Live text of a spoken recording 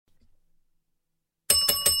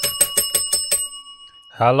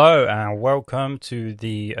Hello and welcome to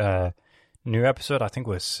the new episode. I think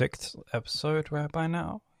we're sixth episode right by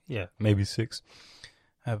now. Yeah, maybe sixth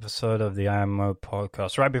episode of the IMO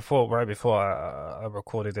podcast. Right before I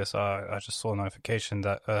recorded this, I just saw a notification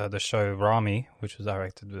that the show Rami, which was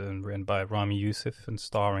directed and written by Rami Youssef and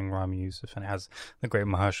starring Rami Youssef, and it has the great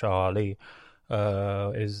Mahershala Ali,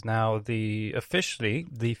 is now officially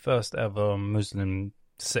the first ever Muslim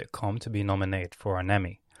sitcom to be nominated for an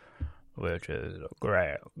Emmy, which is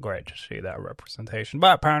great to see that representation.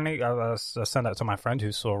 But apparently, I sent that to my friend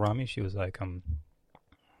who saw Rami. She was like,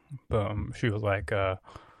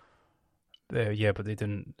 yeah, but they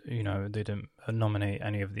didn't, they didn't nominate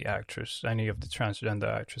any of the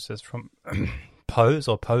transgender actresses from Pose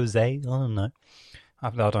or Pose. I don't know. I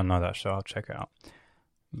don't know that show. I'll check it out.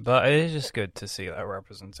 But it's just good to see that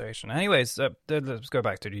representation. Anyways, let's go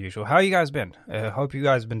back to the usual. How you guys been? Hope you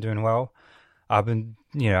guys been doing well. I've been,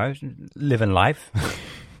 living life.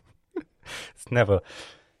 It's never.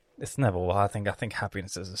 Well, I think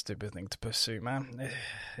happiness is a stupid thing to pursue, man.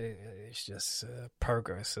 It's just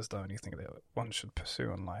progress is the only thing that one should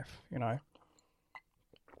pursue in life.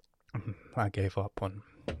 I gave up on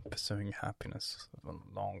pursuing happiness a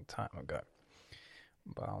long time ago,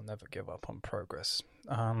 but I'll never give up on progress.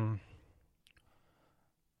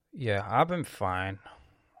 Yeah, I've been fine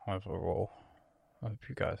overall. I hope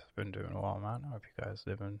you guys have been doing well, man. I hope you guys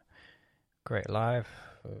living great life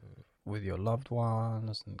with your loved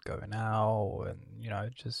ones and going out and,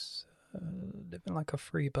 just living like a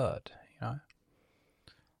free bird,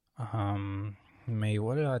 Me,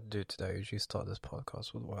 what did I do today? I usually start this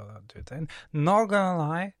podcast with what I do today. Not gonna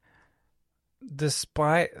lie,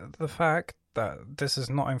 despite the fact that this is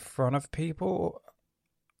not in front of people,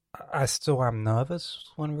 I still am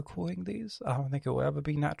nervous when recording these. I don't think it will ever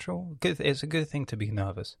be natural. It's a good thing to be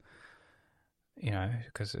nervous,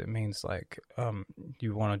 because it means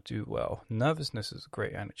you want to do well. Nervousness is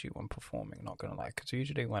great energy when performing. Not gonna lie, because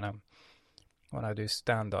usually when I do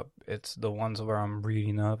stand up, it's the ones where I'm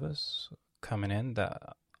really nervous coming in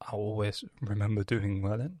that I always remember doing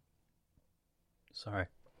well in. Sorry,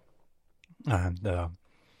 and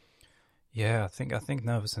yeah, I think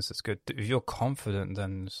nervousness is good. If you're confident,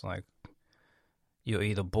 then it's like you're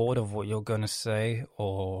either bored of what you're gonna say,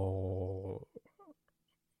 or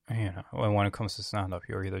when it comes to stand up,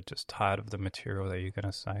 you're either just tired of the material that you're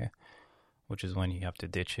gonna say, which is when you have to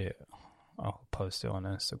ditch it or post it on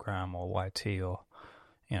Instagram or YT or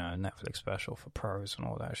Netflix special for pros and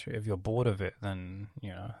all that shit. If you're bored of it, then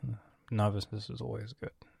nervousness is always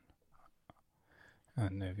good.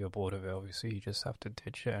 And if you're bored of it, obviously you just have to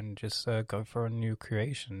ditch it and just go for a new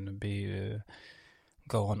creation and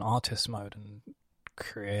go on artist mode and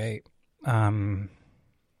create.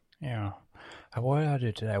 Yeah. What did I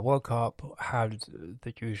do today? I woke up, had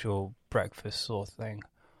the usual breakfast sort of thing.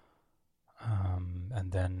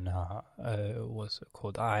 And then what's it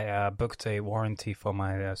called? I booked a warranty for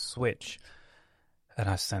my Switch, and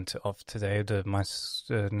I sent it off today. My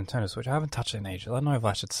Nintendo Switch. I haven't touched it in ages. I don't know if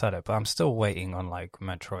I should set it, but I'm still waiting on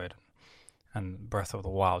Metroid and Breath of the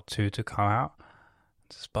Wild 2 to come out,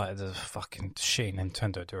 despite the fucking shitty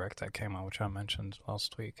Nintendo Direct that came out, which I mentioned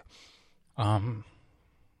last week. So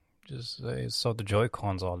the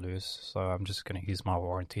Joy-Cons are loose, so I'm just gonna use my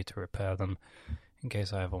warranty to repair them in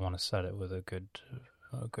case I ever want to set it with a good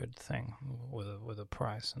thing with a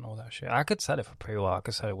price and all that shit. I could set it for pretty well. I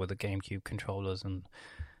could set it with the GameCube controllers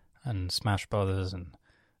and Smash Brothers and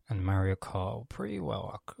Mario Kart pretty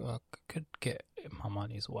well. I could get my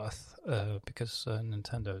money's worth because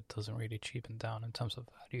Nintendo doesn't really cheapen down in terms of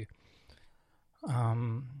value.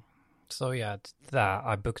 So yeah, that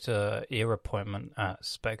I booked a ear appointment at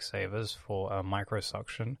Specsavers for a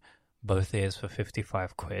microsuction. Both ears for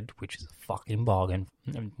 55 quid, which is a fucking bargain,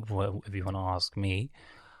 if you want to ask me.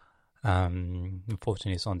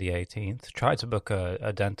 Unfortunately, it's on the 18th. Tried to book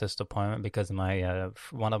a dentist appointment because my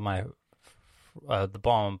one of my the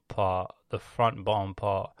bottom part, the front bottom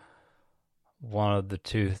part, one of the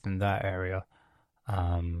tooth in that area,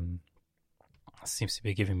 seems to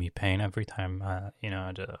be giving me pain every time. I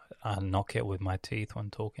knock it with my teeth when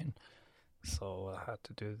talking. So I had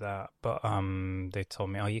to do that, but they told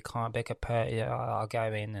me, "Oh, you can't pick a pet." Yeah, I'll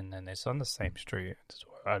go in, and then it's on the same street. It's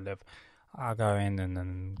where I live. I'll go in and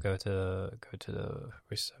then go to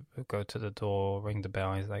the door, ring the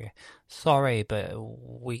bell. And he's like, "Sorry, but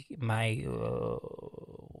what's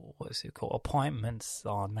it called? Appointments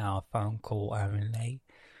are now phone call only.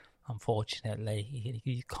 Unfortunately,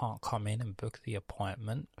 you can't come in and book the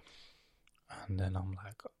appointment." And then I'm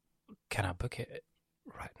like, "Can I book it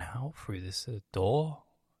right now through this door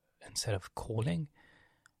instead of calling?"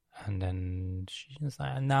 And then she's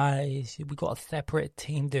like, no, we got a separate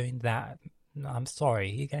team doing that. No, I'm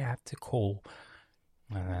sorry, you're going to have to call.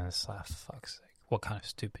 And then it's like, fuck's sake, what kind of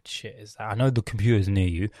stupid shit is that? I know the computer's near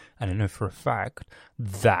you, and I know for a fact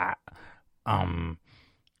that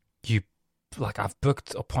you, like, I've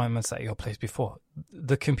booked appointments at your place before.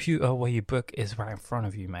 The computer where you book is right in front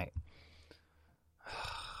of you, mate.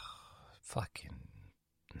 Fucking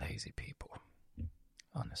lazy people,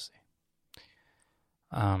 honestly.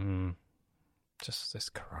 Just this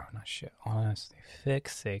corona shit, honestly.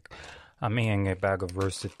 Thick's sake. I'm eating a bag of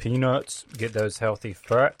roasted peanuts. Get those healthy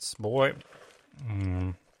fats, boy.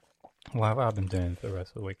 What have I been doing for the rest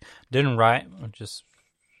of the week? Didn't write. I'm just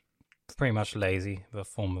pretty much lazy. The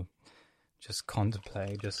form of just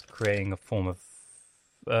contemplate, just creating a form of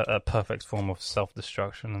a perfect form of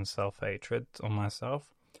self-destruction and self-hatred on myself.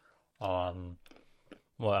 What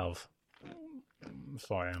else?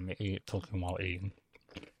 Sorry, I'm talking while eating.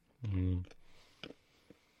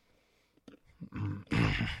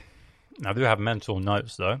 I do have mental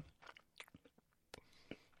notes though,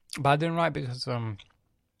 but I didn't write because I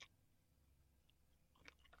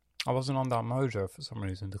wasn't on that mojo for some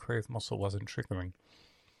reason. The creative muscle wasn't triggering.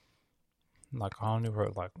 Like I only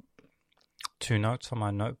wrote like 2 notes on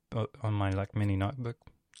my like mini notebook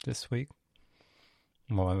this week.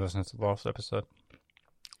 While I listened to the last episode,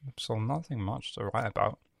 so nothing much to write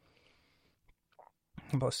about.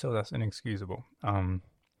 But still, that's inexcusable.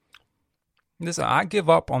 Listen, I give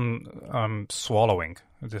up on swallowing.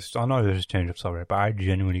 I know there's a change of subject, but I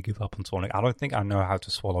genuinely give up on swallowing. I don't think I know how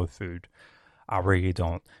to swallow food. I really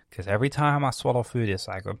don't. Because every time I swallow food, it's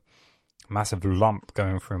like a massive lump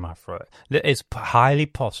going through my throat. It's highly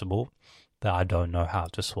possible that I don't know how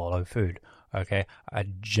to swallow food. Okay? I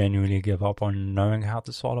genuinely give up on knowing how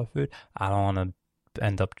to swallow food. I don't want to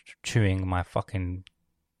end up chewing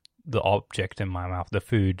the object in my mouth. The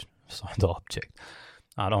food. Sorry, the object.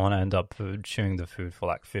 I don't want to end up chewing the food for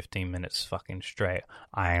like 15 minutes fucking straight.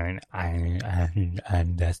 And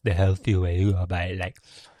that's the healthy way to go about it. Like,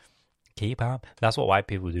 keep up. That's what white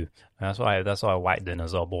people do. That's why white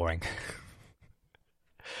dinners are boring.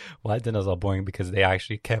 White dinners are boring because they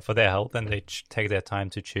actually care for their health and they take their time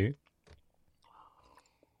to chew.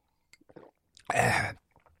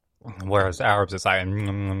 Whereas Arabs, it's like,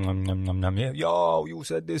 yeah, yo, you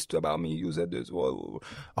said this about me, you said this. Whoa.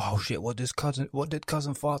 Oh shit, what did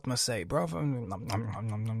cousin Fatima say, bro?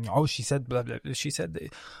 Oh, she said blah, blah, blah. She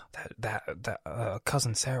said that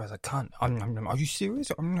cousin Sarah's a cunt. Are you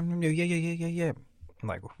serious? Yeah.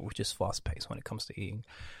 Like, we're just fast paced when it comes to eating.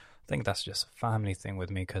 I think that's just a family thing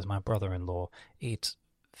with me because my brother-in-law eats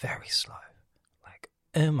very slow. Like,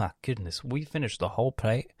 oh my goodness, we finished the whole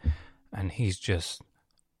plate and he's just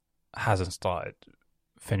hasn't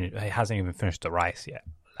he hasn't even finished the rice yet.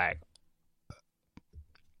 Like,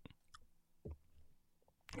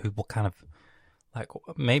 what kind of, like,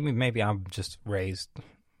 maybe I'm just raised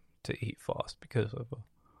to eat fast because of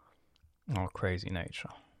our crazy nature.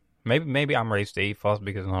 Maybe I'm raised to eat fast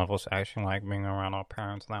because none of us actually like being around our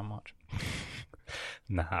parents that much.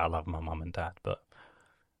 Nah, I love my mum and dad, but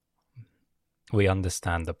we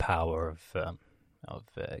understand the power of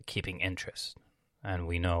keeping interest. And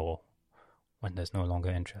we know when there's no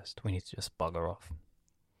longer interest, we need to just bugger off.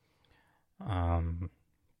 And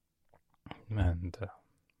we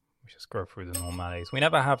just go through the normalities. We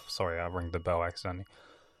never have. Sorry, I rang the bell accidentally.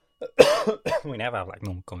 We never have like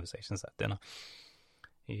normal conversations at dinner.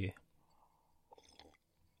 Yeah.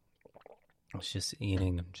 I was just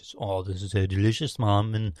eating and just, oh, this is so delicious,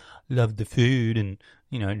 mom, and love the food, and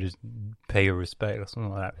just pay your respect or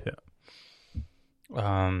something like that.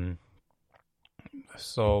 Yeah.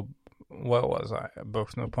 So, what was I?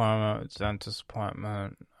 Booked an appointment, dentist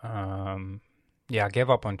appointment. Yeah, I gave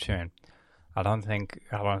up on chewing. I don't think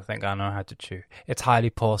I know how to chew. It's highly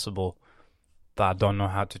possible that I don't know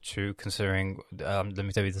how to chew, considering, let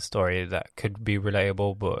me tell you the story that could be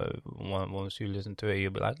relatable, but once you listen to it,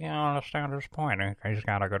 you'll be like, yeah, I understand this point. He's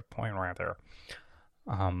got a good point right there.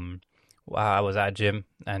 I was at a gym,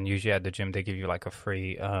 and usually at the gym they give you like a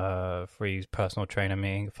free personal trainer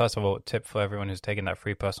meeting. First of all, tip for everyone who's taking that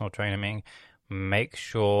free personal trainer meeting: make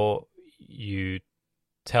sure you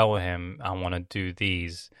tell him I want to do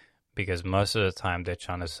these, because most of the time they're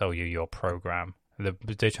trying to sell you your program.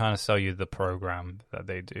 They're trying to sell you the program that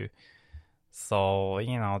they do. So,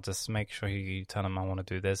 just make sure you tell them I want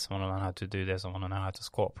to do this, I want to learn how to do this, I want to know how to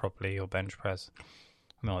squat properly or bench press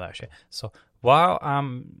and all that shit. So while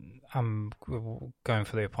I'm going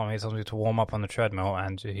for the appointment, he tells me to warm up on the treadmill,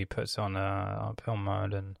 and he puts on a pill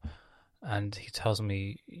mode, and he tells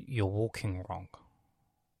me, you're walking wrong.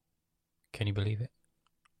 Can you believe it?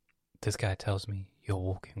 This guy tells me, you're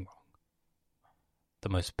walking wrong. The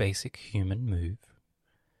most basic human move.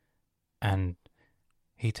 And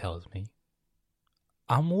he tells me,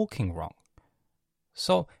 I'm walking wrong.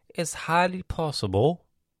 So it's highly possible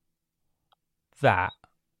that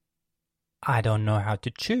I don't know how to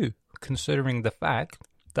chew, considering the fact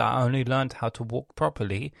that I only learned how to walk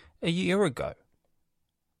properly a year ago.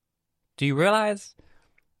 Do you realize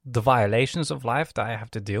the violations of life that I have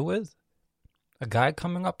to deal with? A guy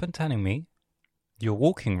coming up and telling me, you're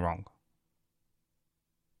walking wrong.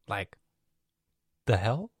 Like, the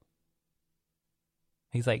hell?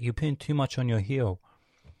 He's like, you're putting too much on your heel.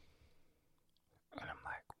 And I'm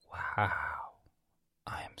like, wow,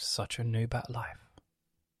 I am such a noob at life.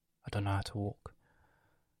 I don't know how to walk.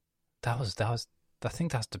 I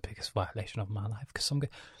think that's the biggest violation of my life. Because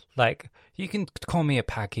like, you can call me a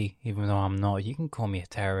Paki, even though I'm not. You can call me a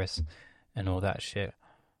terrorist and all that shit,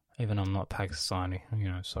 even though I'm not Pakistani.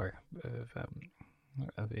 Sorry.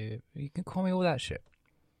 You can call me all that shit.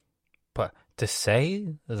 But to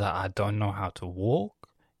say that I don't know how to walk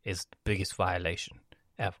is the biggest violation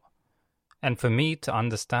ever. And for me to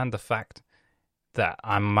understand the fact that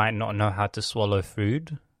I might not know how to swallow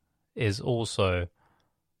food is also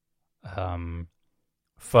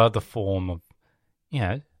further form of,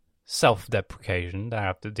 self-deprecation that I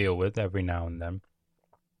have to deal with every now and then.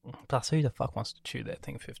 Plus, who the fuck wants to chew their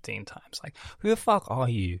thing 15 times? Like, who the fuck are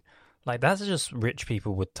you? Like, that's just rich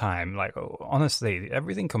people with time. Like, honestly,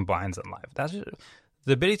 everything combines in life. That's just,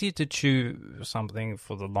 the ability to chew something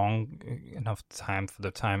for the long enough time, for the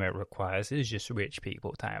time it requires, is just rich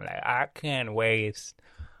people time. Like, I can't waste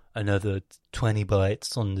another 20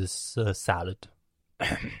 bites on this salad.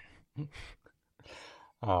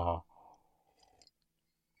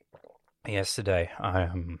 Yesterday I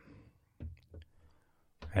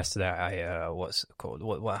what's it called?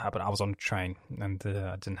 What happened? I was on a train and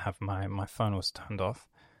I didn't have my phone was turned off,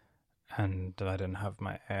 and I didn't have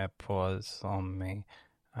my AirPods on me,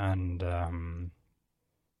 and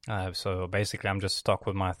so basically I'm just stuck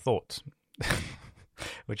with my thoughts,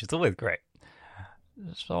 which is always great.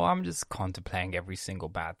 So I'm just contemplating every single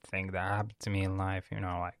bad thing that happened to me in life,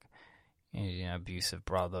 like abusive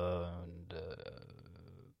brother,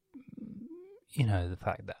 and the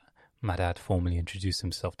fact that my dad formally introduced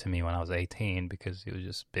himself to me when I was 18 because he was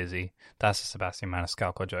just busy. That's a Sebastian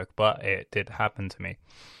Maniscalco joke, but it did happen to me.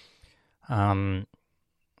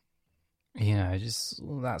 Just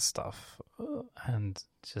all that stuff, and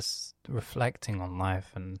just reflecting on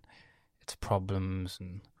life and its problems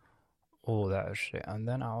and all that shit. And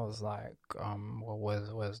then I was like,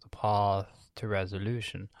 where's the path to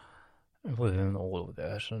resolution within all of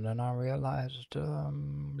this? And then I realized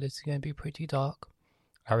this is going to be pretty dark.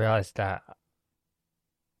 I realized that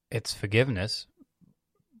it's forgiveness,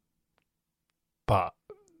 but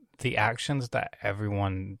the actions that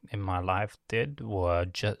everyone in my life did are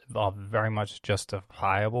very much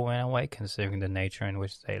justifiable in a way, considering the nature in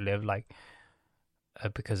which they live, like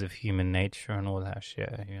because of human nature and all that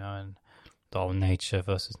shit, and the whole nature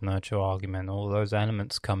versus nurture argument, all those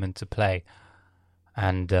elements come into play,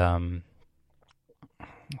 and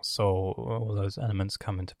so all those elements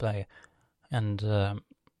come into play, and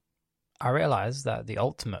I realized that the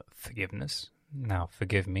ultimate forgiveness, now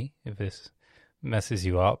forgive me if this messes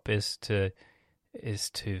you up, is to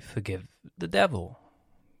forgive the devil,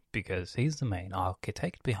 because he's the main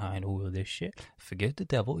architect behind all of this shit. Forgive the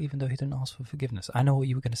devil, even though he didn't ask for forgiveness. I know what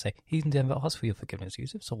you were going to say. He never asked for your forgiveness,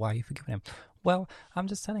 Yusuf, so why are you forgiving him? Well, I'm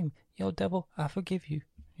just telling him, yo, devil, I forgive you.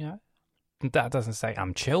 That doesn't say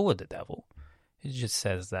I'm chill with the devil. It just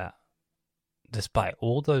says that despite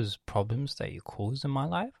all those problems that you caused in my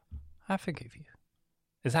life, I forgive you.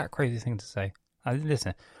 Is that a crazy thing to say?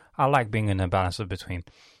 Listen, I like being in a balance between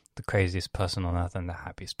the craziest person on earth and the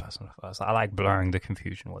happiest person on earth. I like blurring the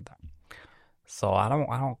confusion with that. So I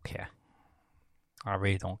don't care. I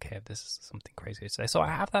really don't care if this is something crazy to say. So I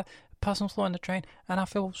have that personal thought in the train, and I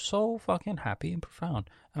feel so fucking happy and profound.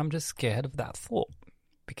 And I'm just scared of that thought,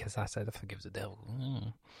 because I said to forgive the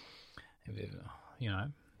devil.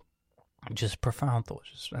 Just profound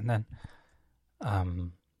thoughts. And then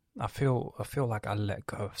I feel like I let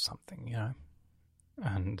go of something,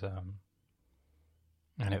 and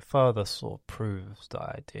it further sort of proves the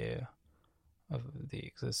idea of the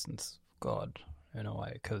existence of God in a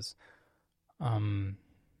way, because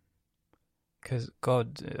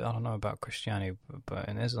God, I don't know about Christianity, but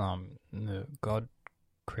in Islam, God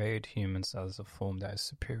created humans as a form that is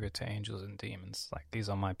superior to angels and demons. Like, these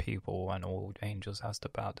are my people, and all angels has to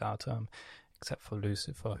bow down to him, except for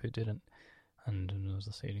Lucifer, who didn't. and it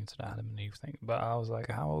was leading to the Adam and Eve thing. But I was like,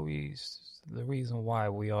 how are we? The reason why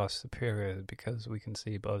we are superior is because we can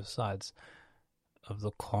see both sides of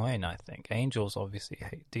the coin. I think angels obviously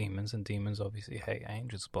hate demons, and demons obviously hate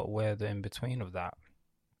angels, but we're the in between of that,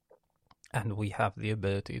 and we have the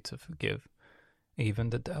ability to forgive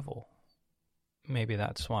even the devil. Maybe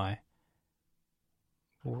that's why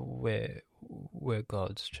we're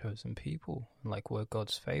God's chosen people, like we're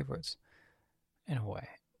God's favorites in a way,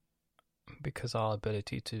 because our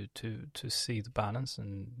ability to see the balance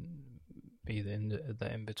and be the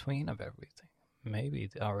in between of everything.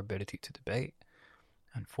 Maybe our ability to debate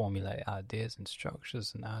and formulate ideas and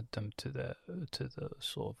structures and add them to the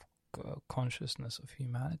sort of consciousness of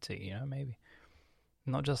humanity. You know, maybe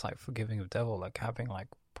not just like forgiving the devil, like having like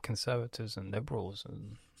conservatives and liberals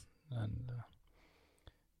and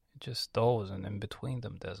just those, and in between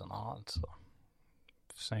them there's an answer.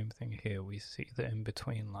 Same thing here. We see the in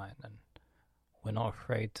between line, and we're not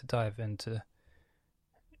afraid to dive into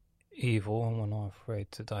evil, and we're not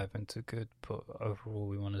afraid to dive into good. But overall,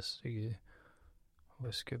 we want to see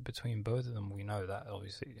what's good between both of them. We know that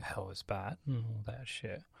obviously hell is bad and all that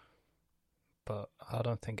shit, but I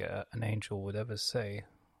don't think an angel would ever say,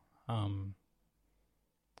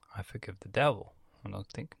 I forgive the devil. I don't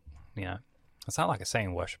think, I sound like a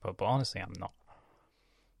Satan worshiper, but honestly I'm not.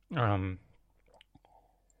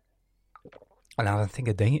 And I don't think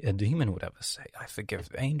a demon would ever say, I forgive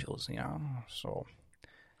angels, so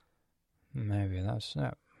maybe that's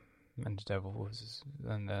it. And the devil was,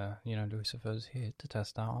 and Lucifer's here to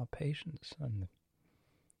test out our patience and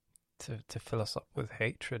to fill us up with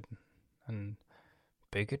hatred and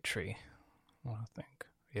bigotry. Well, I think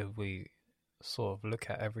if we sort of look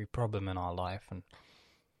at every problem in our life and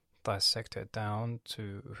dissect it down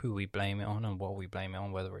to who we blame it on and what we blame it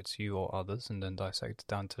on, whether it's you or others, and then dissect it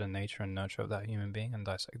down to the nature and nurture of that human being, and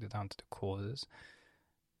dissect it down to the causes,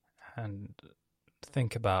 and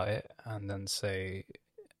think about it, and then say,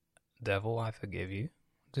 devil, I forgive you.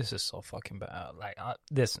 This is so fucking bad. Like,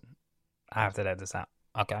 listen, I have to let this out,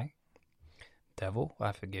 okay? Devil,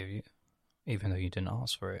 I forgive you, even though you didn't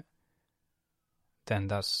ask for it. Then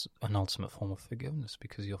that's an ultimate form of forgiveness,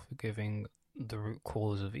 because you're forgiving the root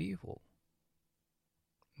cause of evil,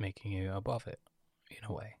 making you above it, in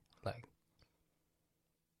a way, like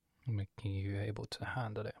making you able to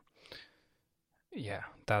handle it. Yeah,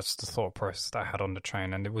 that's the thought process that I had on the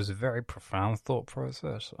train, and it was a very profound thought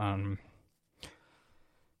process.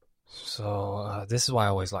 So this is why I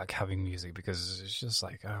always like having music, because it's just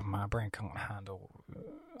like my brain can't handle.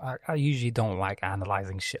 I usually don't like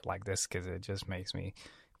analyzing shit like this, because it just makes me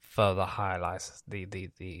further highlights the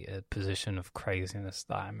position of craziness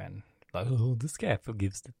that I'm in. Like, oh, this guy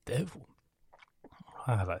forgives the devil.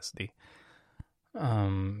 Highlights the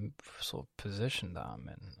sort of position that I'm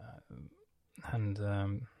in, and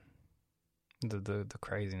the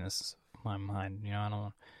craziness of my mind.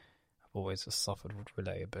 I've always just suffered with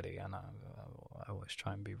relatability, and I always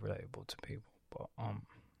try and be relatable to people. But I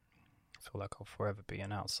feel like I'll forever be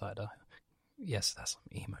an outsider. Yes, that's some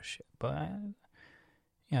emo shit, but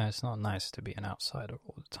it's not nice to be an outsider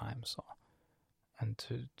all the time. So, and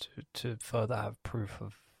to further have proof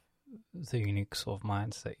of the unique sort of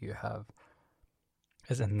mindset you have,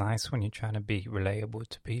 isn't nice when you're trying to be relatable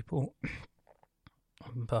to people.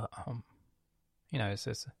 But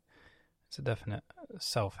it's a definite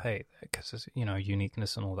self-hate, because it's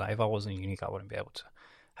uniqueness and all that. If I wasn't unique, I wouldn't be able to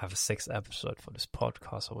have a 6th episode for this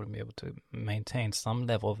podcast. I wouldn't be able to maintain some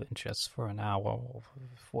level of interest for an hour or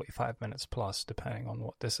 45 minutes plus, depending on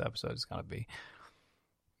what this episode is going to be.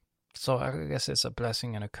 So I guess it's a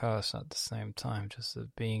blessing and a curse at the same time, just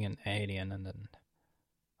being an alien and then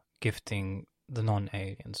gifting the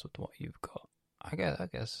non-aliens with what you've got. I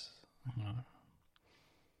guess.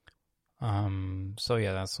 So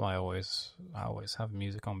yeah, that's why I always have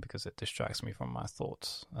music on, because it distracts me from my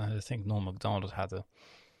thoughts. I think Norm Macdonald had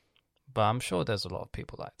but I'm sure there's a lot of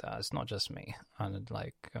people like that. It's not just me, and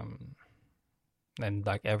like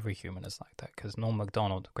every human is like that. Because Norm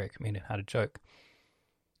Macdonald, the great comedian, had a joke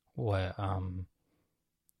where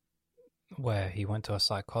he went to a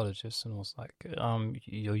psychologist and was like,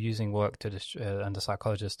 you're using work to and the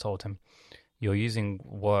psychologist told him, you're using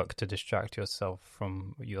work to distract yourself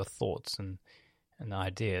from your thoughts and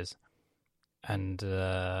ideas. And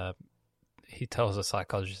he tells the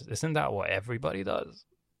psychologist, isn't that what everybody does?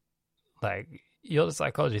 Like, you're the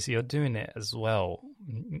psychologist, you're doing it as well,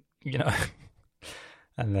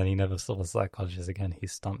 And then he never saw the psychologist again. He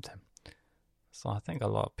stumped him. So I think a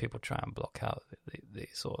lot of people try and block out the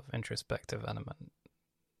sort of introspective element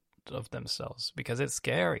of themselves, because it's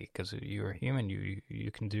scary, because you're a human,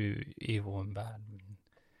 you can do evil and bad,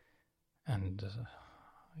 And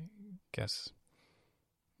I guess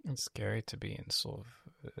it's scary to be in sort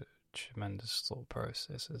of tremendous sort of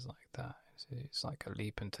processes like that. It's like a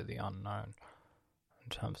leap into the unknown in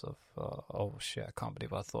terms of, oh shit, I can't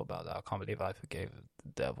believe I thought about that. I can't believe I forgave the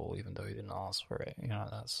devil even though he didn't ask for it. You know,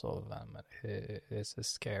 that sort of, it's a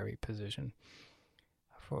scary position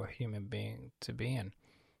for a human being to be in.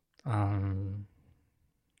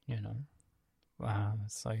 You know,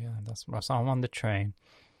 so yeah, so I'm on the train.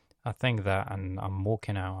 I think that, and I'm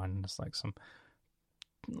walking out, and it's like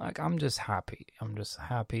I'm just happy. I'm just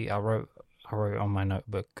happy. I wrote on my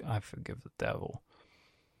notebook, I forgive the devil.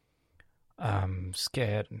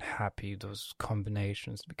 Scared and happy, those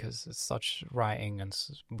combinations, because it's such writing, and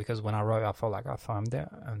because when I wrote, I felt like I found it,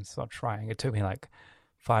 and such writing. It took me like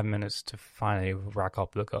 5 minutes to finally rack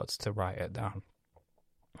up the guts to write it down,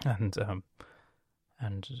 and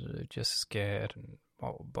just scared, and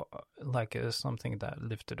but like it was something that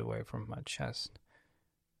lifted away from my chest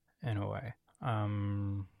in a way.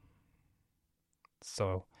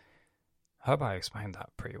 So I hope I explained that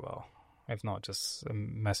pretty well. If not, just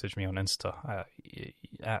message me on Insta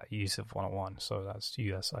at Yusuf101. So that's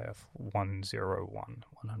USIF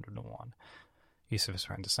 101. Yusuf is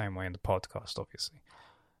written the same way in the podcast, obviously.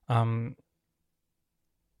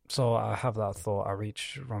 So I have that thought. I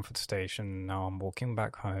reach Romford Station. Now I'm walking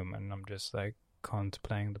back home, and I'm just like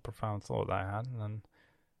contemplating the profound thought that I had, and then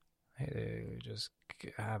just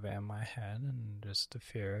have it in my head, and just the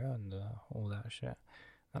fear and all that shit.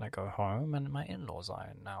 Then I go home, and my in-laws are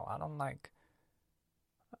in now. I don't like.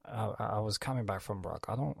 I was coming back from work.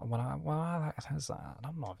 I don't I don't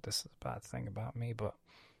know if this is a bad thing about me, but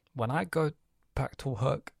when I go back to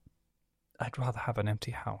work, I'd rather have an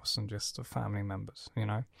empty house and just the family members, you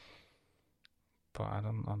know. But I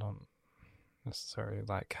don't necessarily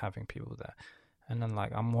like having people there. And then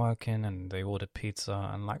like I'm working, and they order pizza,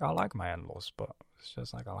 and like I like my in-laws, but it's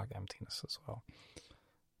just like I like emptiness as well.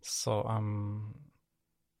 So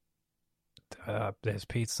there's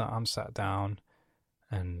pizza. I'm sat down,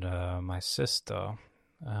 and my sister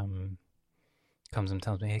comes and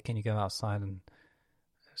tells me, "Hey, can you go outside?" And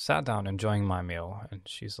sat down enjoying my meal, and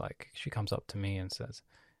she comes up to me and says,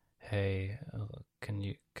 "Hey, can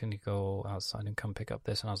you go outside and come pick up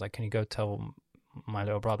this?" And I was like, "Can you go tell my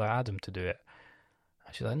little brother Adam to do it?"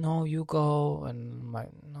 And she's like, "No, you go." And I'm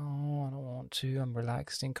like, "No, I don't want to. I'm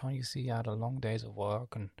relaxing. Can't you see I had a long days of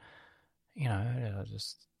work, and you know, I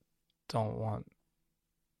just don't want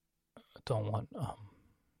to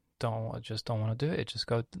do it. Just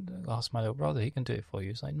go ask my little brother. He can do it for you."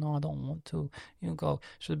 He's like, "No, I don't want to. You go."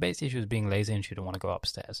 So basically, she was being lazy, and she didn't want to go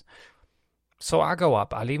upstairs. So I go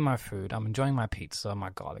up. I leave my food. I'm enjoying my pizza, my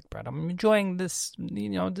garlic bread. I'm enjoying this,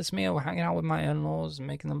 this meal, hanging out with my in-laws,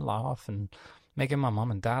 making them laugh, and making my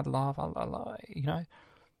mom and dad laugh. And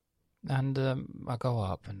I go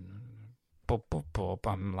up, and boop, boop, boop.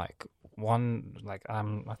 I'm like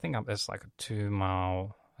I think it's like a 2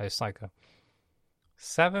 mile. It's like a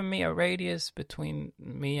 7-meter radius between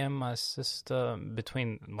me and my sister.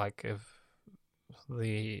 Between like if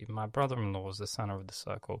my brother-in-law was the center of the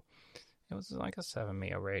circle, it was like a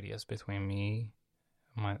 7-meter radius between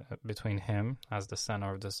between him as the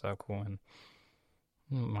center of the circle and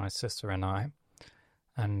my sister and I.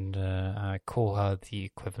 And I call her the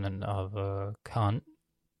equivalent of a cunt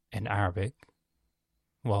in Arabic.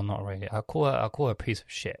 Well, not really. I call her a piece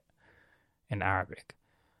of shit in Arabic.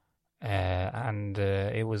 And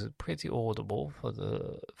it was pretty audible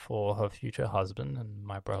for her future husband and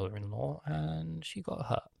my brother-in-law, and she got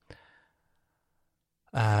hurt.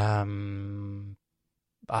 I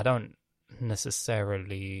don't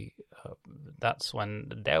necessarily. That's when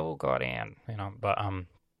the devil got in, But I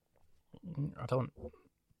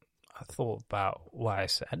thought about what I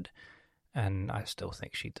said, and I still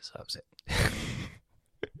think she deserves it.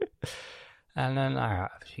 And then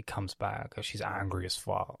she comes back, she's angry as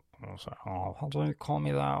fuck. I was like, "Oh, how do you call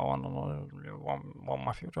me that? I don't know what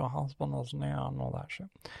my future husband is now," and all that shit.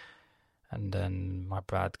 And then my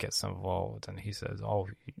brad gets involved, and he says, "Oh,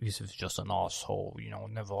 Yusuf's just an asshole,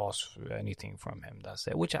 never ask for anything from him, that's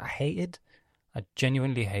it." Which I hated. I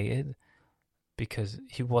genuinely hated, because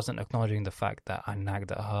he wasn't acknowledging the fact that I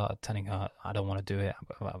nagged at her, telling her, "I don't want to do it,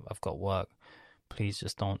 I've got work. Please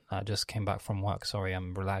just don't. I just came back from work. Sorry,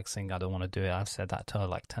 I'm relaxing. I don't want to do it." I've said that to her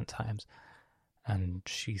like 10 times. And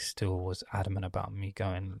she still was adamant about me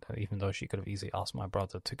going, even though she could have easily asked my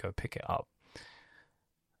brother to go pick it up.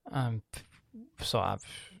 So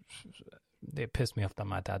it pissed me off that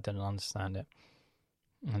my dad didn't understand it.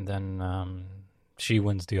 And then she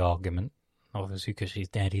wins the argument, obviously, because she's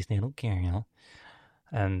daddy's little girl.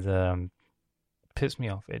 And pissed me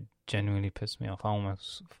off. It genuinely pissed me off. I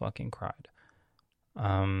almost fucking cried.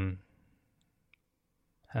 And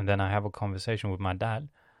then I have a conversation with my dad,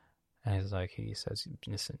 and he says,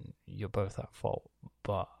 listen, you're both at fault,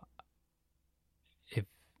 but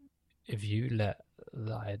if you let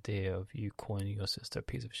the idea of you calling your sister a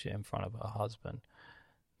piece of shit in front of her husband,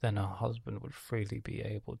 then her husband would freely be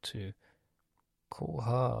able to call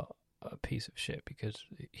her a piece of shit because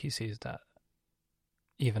he sees that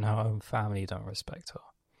even her own family don't respect her.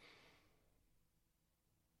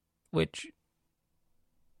 Which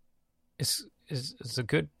is a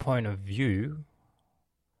good point of view,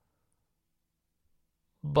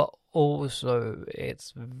 but also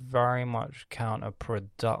it's very much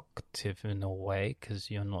counterproductive in a way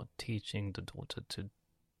because you're not teaching the daughter to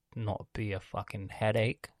not be a fucking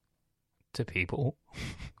headache to people.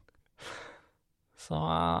 So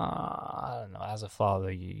I don't know. As a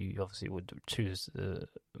father, you obviously would choose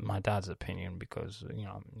my dad's opinion because you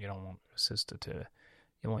don't want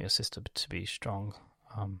your sister to be strong.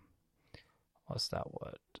 What's that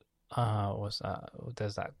word?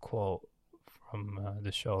 There's that quote from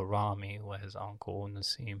the show Rami where his uncle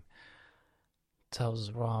Nassim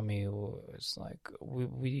tells Rami, it's like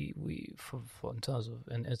we in terms of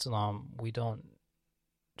in Islam, we don't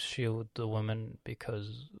shield the women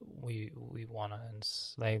because we want to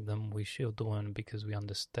enslave them. We shield the women because we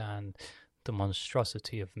understand the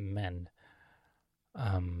monstrosity of men.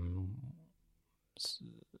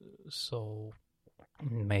 So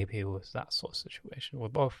maybe it was that sort of situation. We're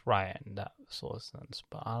both right in that sort of sense,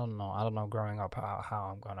 but I don't know growing up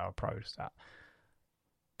how I'm going to approach that.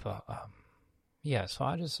 But yeah, so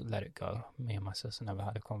I just let it go. Me and my sister never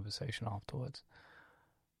had a conversation afterwards,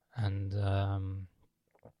 and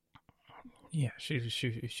yeah,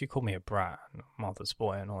 she called me a brat, and mother's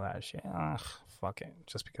boy, and all that shit. Fuck it,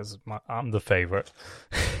 just because I'm the favorite.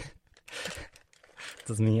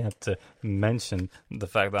 Doesn't he have to mention the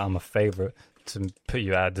fact that I'm a favorite to put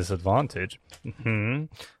you at a disadvantage? I'm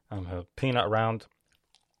a peanut round.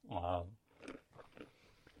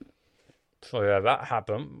 So yeah, that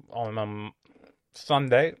happened on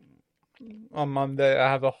Sunday. On Monday, I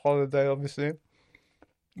have a holiday, obviously.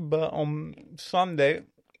 But on Sunday,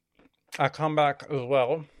 I come back as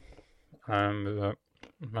well. And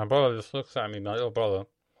my brother just looks at me, my little brother.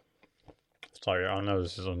 Sorry, I know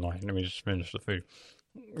this is annoying. Let me just finish the food.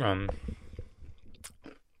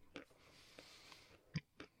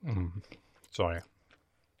 Sorry.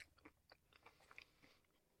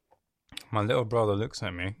 My little brother looks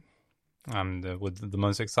at me and with the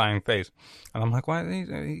most exciting face, and I'm like, why?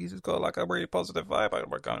 He's just got like a really positive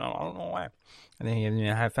vibe going on. I don't know why. And then he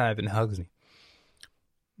high five and hugs me.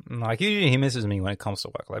 Like usually he misses me when it comes to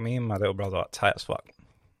work. Like me and my little brother are tight as fuck.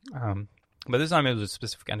 But this time it was a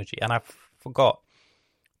specific energy, and I forgot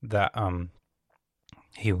that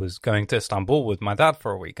he was going to Istanbul with my dad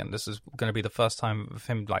for a week, and this is going to be the first time of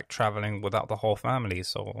him like traveling without the whole family.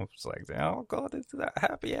 So I was like, oh god, it's that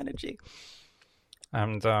happy energy.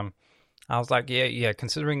 And I was like, yeah.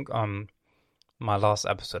 Considering my last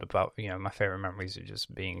episode about my favorite memories of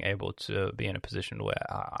just being able to be in a position where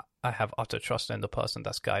I have utter trust in the person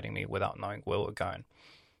that's guiding me without knowing where we're going.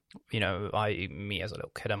 Me as a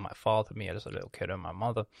little kid and my father, me as a little kid and my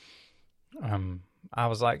mother. I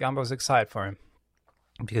was excited for him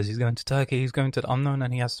because he's going to Turkey, he's going to the unknown,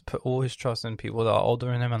 and he has to put all his trust in people that are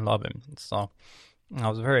older than him and love him. So I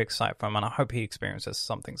was very excited for him, and I hope he experiences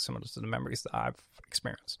something similar to the memories that I've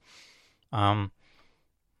experienced.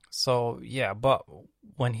 So yeah, but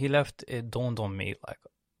when he left, it dawned on me, like,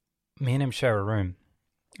 me and him share a room,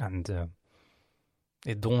 and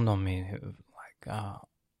it dawned on me, like,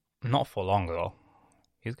 not for long ago,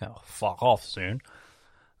 he's gonna fuck off soon.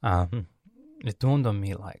 It dawned on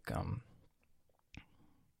me, like,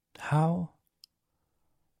 how,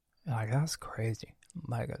 like, that's crazy.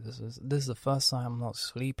 Like, this is the first time I'm not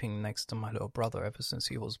sleeping next to my little brother ever since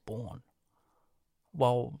he was born.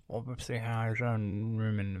 Well, obviously, he had his own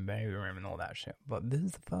room in the baby room and all that shit, but this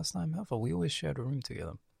is the first time ever. We always shared a room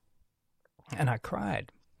together. And I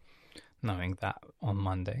cried, knowing that on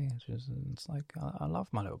Monday. It's like, I love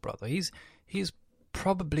my little brother. He's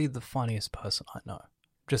probably the funniest person I know,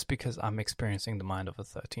 just because I'm experiencing the mind of a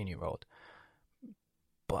 13-year-old.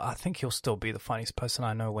 But I think he'll still be the funniest person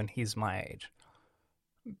I know when he's my age.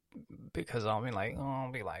 Because I'll be like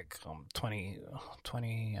 20,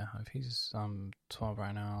 if he's 12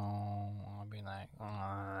 right now, I'll be like,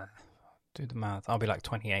 do the math, I'll be like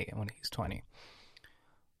 28 when he's 20.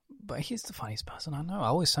 But he's the funniest person I know. I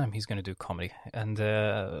always tell him he's going to do comedy, and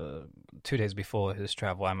 2 days before his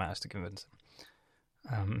travel, I managed to convince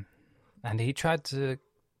him. And he tried to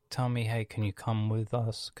tell me, hey, can you come with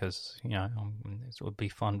us? Because, you know, it would be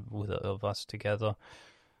fun with of us together.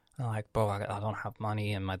 And I'm like, bro, I don't have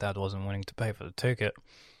money, and my dad wasn't willing to pay for the ticket.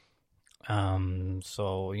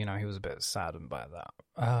 So, you know, he was a bit saddened by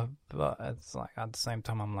that. But it's like, at the same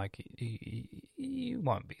time, I'm like, you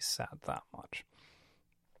won't be sad that much.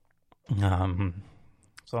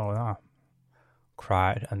 So,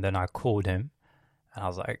 cried, and then I called him, and I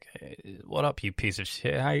was like, hey, what up, you piece of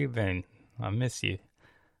shit? How you been? I miss you.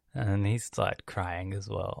 And he started crying as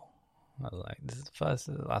well. I was like,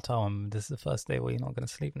 I told him, this is the first day where you're not going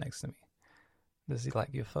to sleep next to me. This is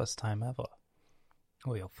like your first time ever.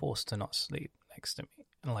 Or you're forced to not sleep next to me.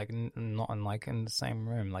 And like, not in, like, in the same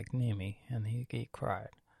room, like near me. And he cried.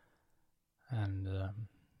 And,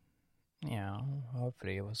 yeah,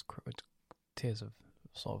 hopefully it was tears of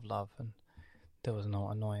sort of love, and there was no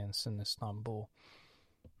annoyance in Istanbul.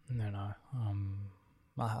 You know,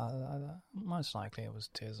 most likely it was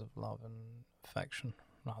tears of love and affection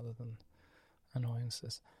rather than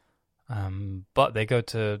annoyances. But they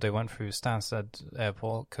went through Stansted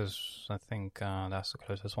Airport because I think that's the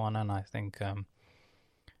closest one, and I think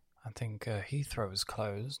Heathrow is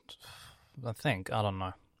closed. I don't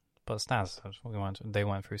know, but Stansted they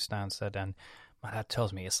went through Stansted, and my dad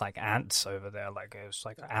tells me it's like ants over there, like it's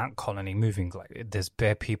like an ant colony moving. Like there's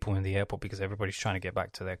bare people in the airport because everybody's trying to get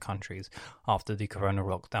back to their countries after the Corona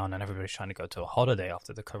lockdown, and everybody's trying to go to a holiday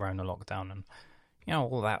after the Corona lockdown, and you know,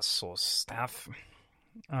 all that sort of stuff.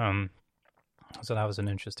 So that was an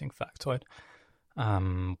interesting factoid.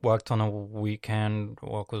 Worked on a weekend.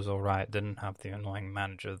 Work was alright. Didn't have the annoying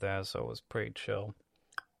manager there, so it was pretty chill.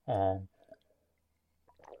 And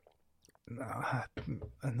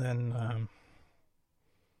then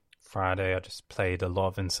Friday I just played a lot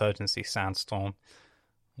of Insurgency Sandstorm,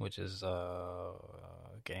 which is a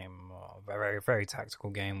game, a very, very tactical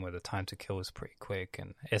game where the time to kill is pretty quick.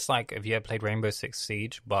 And it's like if you ever played Rainbow Six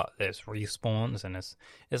Siege, but there's respawns, and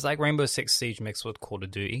it's like Rainbow Six Siege mixed with Call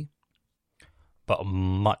of Duty, but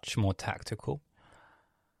much more tactical.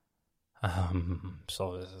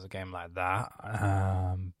 So this is a game like that.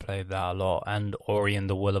 Played that a lot. And Ori and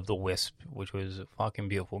the Will of the Wisp, which was a fucking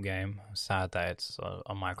beautiful game. Sad that it's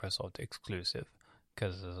a Microsoft exclusive,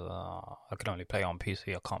 because I can only play on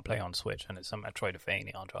PC. I can't play on Switch, and it's a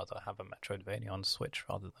Metroidvania. I'd rather have a Metroidvania on Switch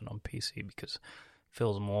rather than on PC, because it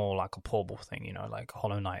feels more like a portable thing, you know, like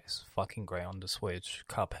Hollow Knight is fucking great on the Switch.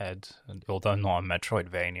 Cuphead, although not a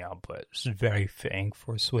Metroidvania, but it's very fitting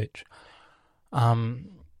for a Switch.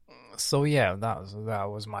 So yeah, that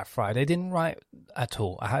was my Friday. I didn't write at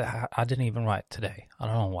all. I didn't even write today. I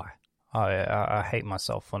don't know why. I hate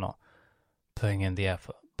myself for not putting in the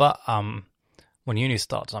effort. But when uni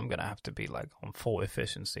starts, I'm gonna have to be like on full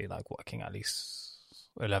efficiency, like working at least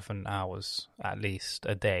 11 hours at least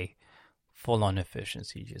a day, full on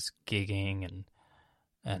efficiency, just gigging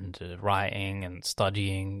and writing and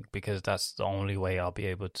studying, because that's the only way I'll be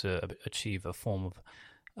able to achieve a form of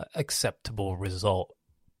acceptable result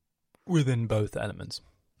within both elements.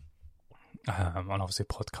 And obviously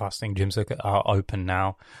podcasting, gyms are open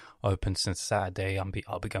now, open since Saturday.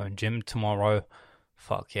 I'll be going gym tomorrow.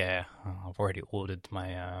 Fuck yeah, I've already ordered my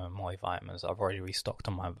multivitamins. I've already restocked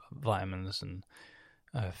on my vitamins and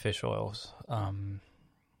fish oils, some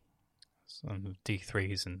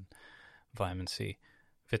D3s and vitamin C.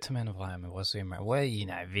 Vitamin, what's the amount? Well, you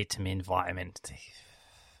know, vitamin,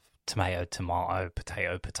 tomato,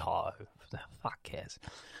 potato. The fuck cares?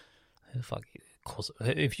 Fuck,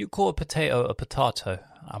 if you call a potato a potato,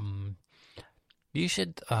 you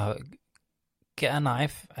should get a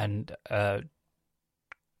knife and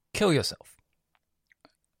kill yourself.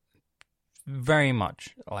 Very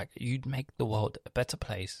much. Like, you'd make the world a better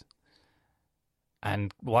place.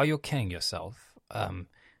 And while you're killing yourself,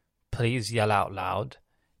 please yell out loud,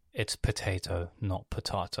 "It's potato, not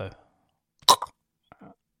potato."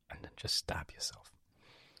 And then just stab yourself.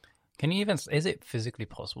 Can you even, is it physically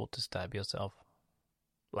possible to stab yourself?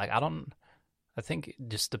 Like, I think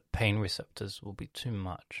just the pain receptors will be too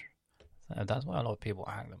much. That's why a lot of people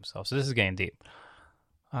hang themselves. So this is getting deep.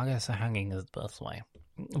 I guess hanging is the best way.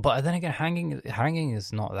 But then again, hanging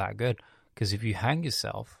is not that good, because if you hang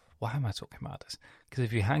yourself, why am I talking about this? Because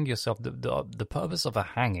if you hang yourself, the purpose of a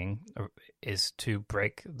hanging is to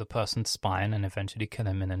break the person's spine and eventually kill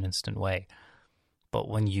him in an instant way. But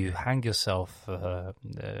when you hang yourself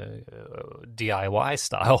DIY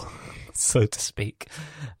style, so to speak,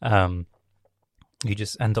 you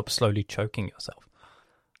just end up slowly choking yourself,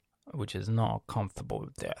 which is not a comfortable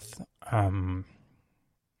death.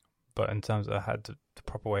 But in terms of the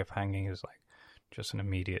proper way of hanging is like just an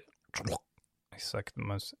immediate, it's like the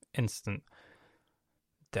most instant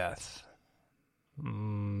death.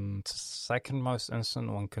 Second most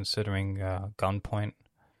instant when considering gunpoint.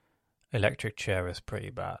 Electric chair is pretty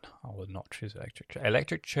bad. I would not choose electric chair.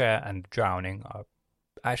 Electric chair and drowning are...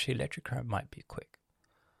 Actually, electric chair might be quick.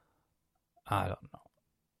 I don't know.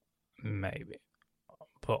 Maybe.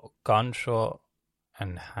 But gunshot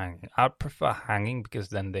and hanging. I'd prefer hanging because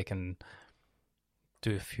then they can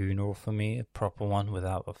do a funeral for me, a proper one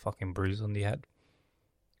without a fucking bruise on the head.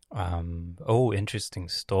 Interesting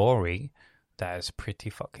story that is pretty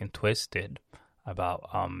fucking twisted about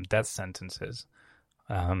death sentences.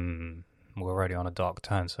 We're already on a dark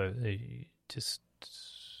turn, so just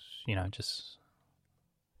deal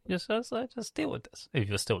with this if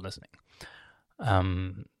you're still listening.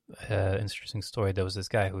 Interesting story. There was this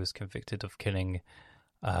guy who was convicted of killing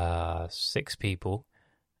 6 people,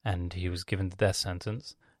 and he was given the death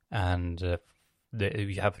sentence. And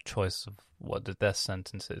you have a choice of what the death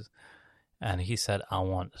sentence is. And he said, "I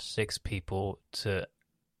want 6 people to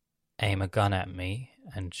aim a gun at me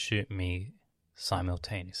and shoot me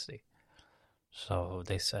simultaneously." So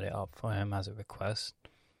they set it up for him as a request,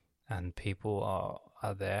 and people are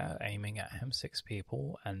there aiming at him, 6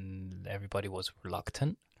 people, and everybody was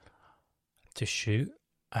reluctant to shoot,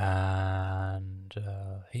 and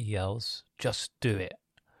he yells, "Just do it."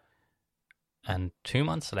 And 2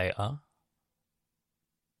 months later,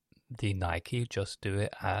 the Nike Just Do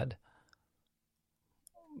It ad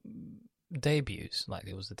debuts. Like,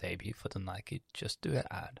 it was the debut for the Nike Just Do It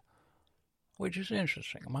ad, which is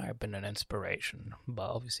interesting. It might have been an inspiration, but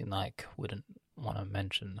obviously Nike wouldn't want to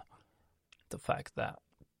mention the fact that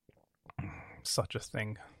such a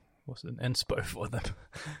thing was an inspo for them.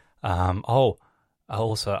 I've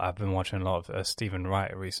been watching a lot of Stephen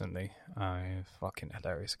Wright recently. Fucking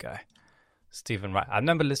hilarious guy. Stephen Wright. I've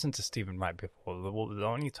never listened to Stephen Wright before. The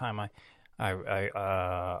only time I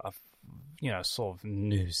sort of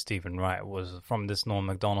knew Stephen Wright was from this Norm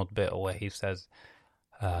Macdonald bit where he says,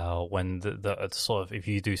 when the sort of, if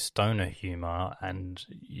you do stoner humor and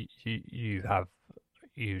you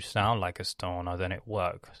sound like a stoner, then it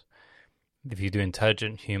works. If you do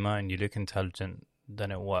intelligent humor and you look intelligent,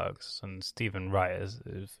 then it works. And Stephen Wright is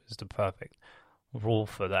the perfect rule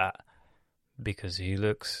for that, because he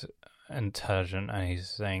looks intelligent and he's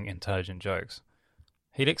saying intelligent jokes.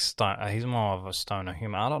 He looks he's more of a stoner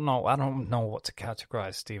humor. I don't know what to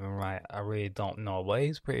categorize Stephen Wright. I really don't know, but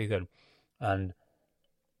he's pretty good. And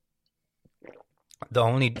the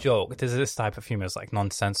only joke, this type of humor is like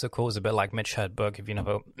nonsensical. It's a bit like Mitch Hedberg. If you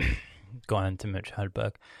never gone into Mitch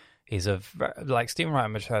Hedberg, he's like Stephen Wright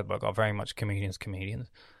and Mitch Hedberg are very much comedians,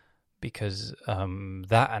 because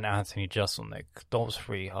that and Anthony Jeselnik, those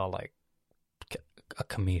 3 are like a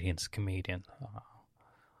comedian's comedian.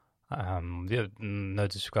 No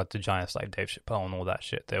disregard to giants like Dave Chappelle and all that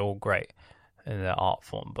shit. They're all great in their art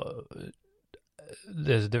form, but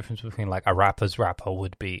there's a difference between like a rapper's rapper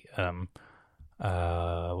would be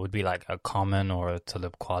like a Common or a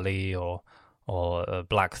Talib Kweli or a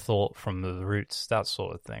Black Thought from the Roots, that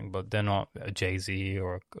sort of thing. But they're not a Jay-Z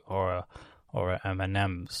or a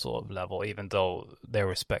Eminem sort of level, even though they're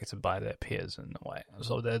respected by their peers in a way.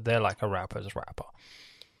 So they're like a rapper's rapper.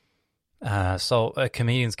 So a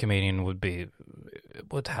comedian's comedian would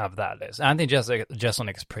have that list. Anthony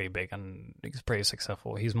Jeselnik is pretty big and he's pretty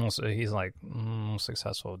successful. He's more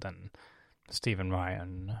successful than Stephen Wright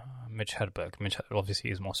and Mitch Hedberg. Obviously,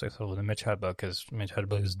 he's more successful than Mitch Hedberg because Mitch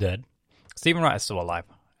Hedberg is dead. Stephen Wright is still alive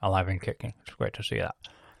and kicking. It's great to see that.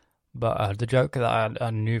 But the joke that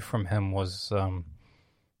I knew from him was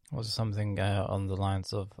something on the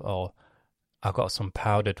lines of, "Oh, I got some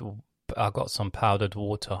powdered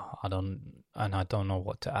water. I don't know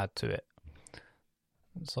what to add to it."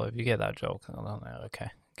 So if you get that joke, I don't know.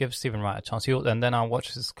 Okay, give Stephen Wright a chance. And then I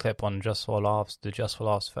watched this clip on Just for Laughs, the Just for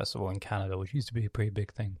Laughs festival in Canada, which used to be a pretty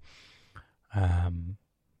big thing.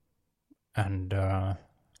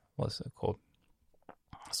 What's it called?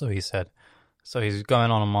 So he said, he's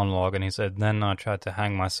going on a monologue, and he said, "Then I tried to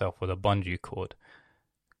hang myself with a bungee cord,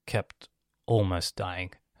 kept almost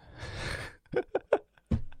dying."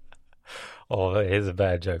 Oh, here's a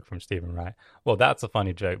bad joke from Stephen Wright. Well, that's a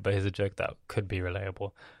funny joke, but here's a joke that could be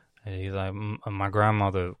relatable. He's like, "My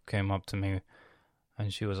grandmother came up to me,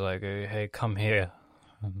 and she was like, 'Hey, come here.'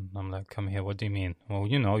 And I'm like, 'Come here? What do you mean?' 'Well,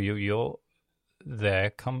 you're there.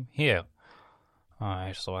 Come here.'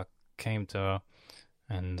 Alright, so I came to her,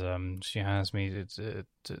 and she hands me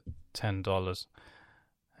 $10,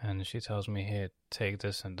 and she tells me, 'Here, take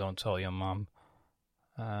this, and don't tell your mom.'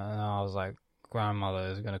 And I was like, 'Grandmother,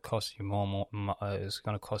 is going to cost you it's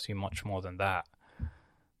going to cost you much more than that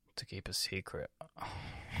to keep a secret.'"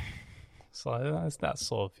 So it's that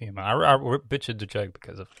sort of humor. I butchered the joke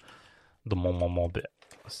because of the more bit.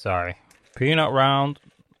 Sorry. Peanut round.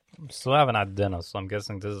 Still haven't had dinner, so I'm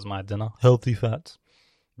guessing this is my dinner. Healthy fats.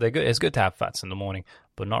 They're good. It's good to have fats in the morning,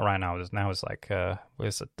 but not right now. Now it's like, what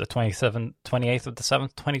is it, the 28th of the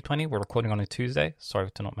 7th, 2020. We're recording on a Tuesday. Sorry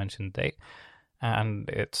to not mention the date. And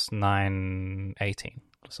it's 9:18.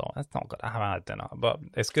 So that's not good. I haven't had dinner, but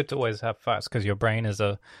it's good to always have fats because your brain is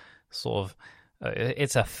a sort of,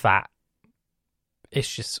 it's a fat.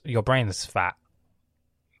 It's just, your brain is fat.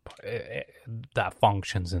 That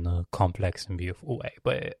functions in a complex and beautiful way.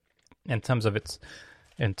 But in terms of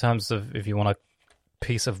if you want a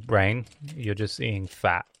piece of brain, you're just eating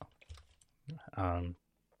fat. A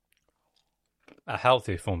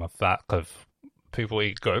healthy form of fat, because people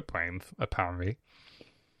eat goat brain, apparently.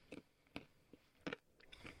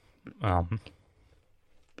 And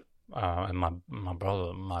my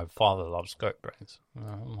father loves goat brains.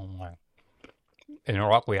 In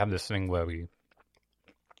Iraq, we have this thing where we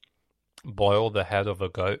boil the head of a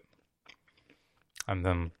goat and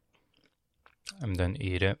then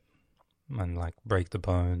eat it and like break the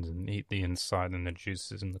bones and eat the inside and the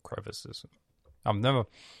juices and the crevices. I've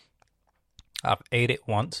ate it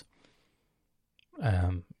once.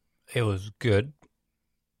 It was good.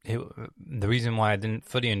 The reason why I didn't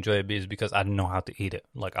fully enjoy it is because I didn't know how to eat it.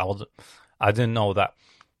 Like I didn't know that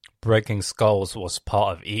breaking skulls was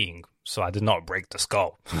part of eating, so I did not break the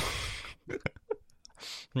skull.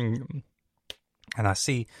 And I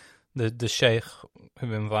see the sheikh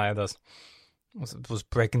who invited us was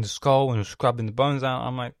breaking the skull and scrubbing the bones out.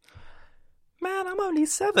 I'm like, man, I'm only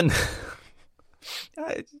 7.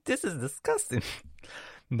 This is disgusting.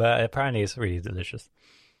 But apparently it's really delicious.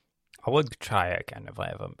 I would try it again if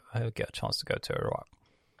I ever get a chance to go to Iraq.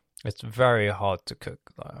 It's very hard to cook,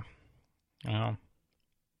 though.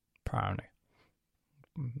 Apparently.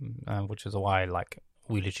 Which is why, like,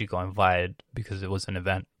 we literally got invited because it was an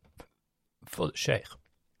event for the sheikh.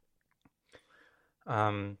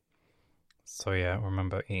 So yeah, I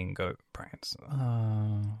remember eating goat brains.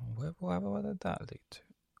 Where did that lead to?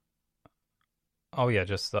 Oh yeah,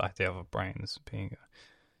 just the idea of a brains being a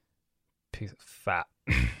piece of fat.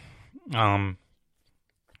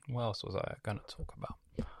 What else was I gonna talk about?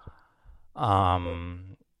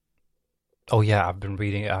 Oh yeah, I've been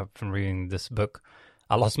reading this book.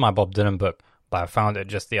 I lost my Bob Dylan book, but I found it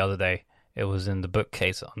just the other day. It was in the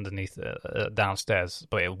bookcase underneath downstairs,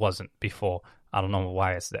 but it wasn't before. I don't know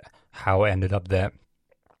why it's there. How it ended up there,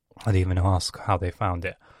 I didn't even ask how they found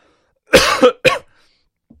it.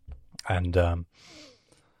 And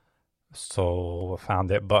so I found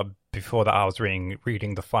it. But before that, I was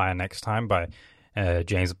reading The Fire Next Time by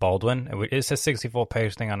James Baldwin. It's a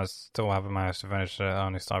 64-page thing, and I still haven't managed to finish it. I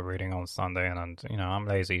only started reading on Sunday, and I'm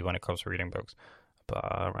lazy when it comes to reading books, but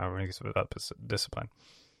I really need that discipline.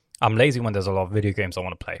 I'm lazy when there's a lot of video games I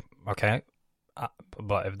want to play, okay?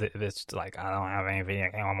 But if it's like, I don't have any video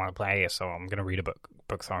game I want to play, so I'm going to read a book.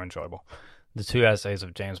 Books are enjoyable. The 2 essays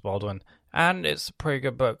of James Baldwin, and it's a pretty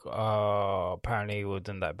good book. Apparently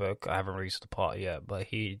within that book, I haven't reached the part yet, but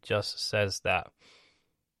he just says that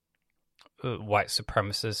white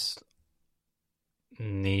supremacists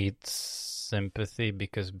need sympathy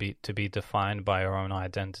because to be defined by your own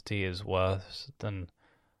identity is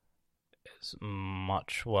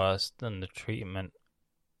much worse than the treatment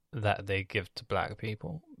that they give to black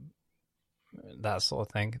people. That sort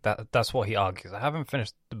of thing. That's what he argues. I haven't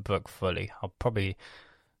finished the book fully. I'll probably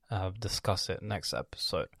discuss it next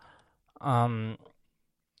episode. So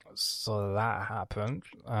that happened.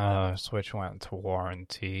 Switch went to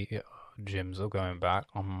warranty. Gyms are going back.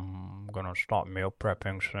 I'm gonna start meal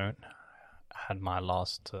prepping soon. I had my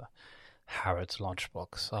last Harrods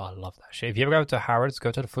lunchbox. Oh, I love that shit. If you ever go to Harrods,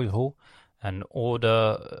 go to the food hall and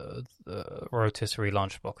order the rotisserie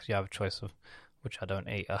lunchbox. You have a choice of, which I don't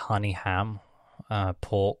eat, a honey ham,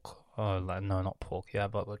 pork. Not pork. Yeah,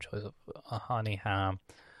 but a choice of a honey ham,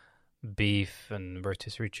 beef, and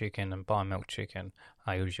rotisserie chicken and buttermilk chicken.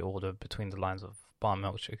 I usually order between the lines of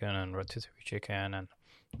buttermilk chicken and rotisserie chicken and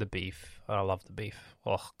the beef. I love the beef.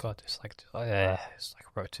 Oh god, it's like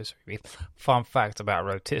rotisserie beef. Fun fact about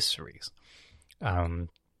rotisseries.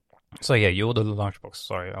 So yeah, you order the lunchbox.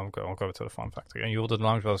 Sorry, I'll go to the fun fact again. You order the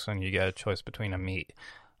lunchbox and you get a choice between a meat,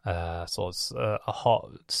 so it's a hot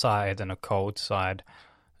side and a cold side.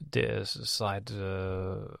 So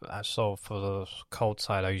for the cold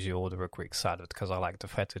side, I usually order a Greek salad because I like the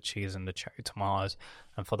feta cheese and the cherry tomatoes.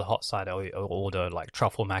 And for the hot side, I'll order like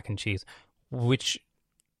truffle mac and cheese, which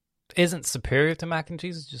isn't superior to mac and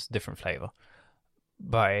cheese. It's just a different flavor,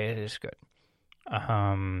 but it is good.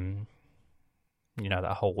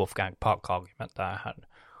 That whole Wolfgang Puck argument that I had.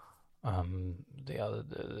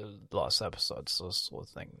 The last episodes sort of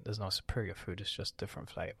thing. There's no superior food; it's just different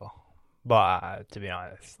flavor. But to be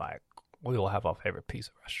honest, like we all have our favorite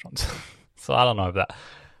pizza restaurants, so I don't know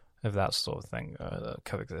if that sort of thing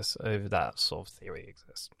coexists, if that sort of theory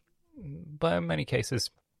exists. But in many cases,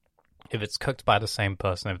 if it's cooked by the same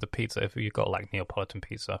person, if you've got like Neapolitan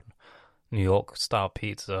pizza, New York style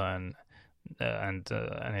pizza, and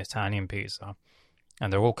an Italian pizza,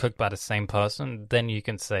 and they're all cooked by the same person, then you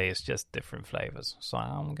can say it's just different flavors. So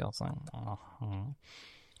I'm guessing.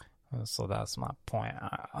 So that's my point.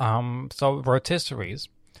 So rotisseries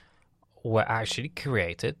were actually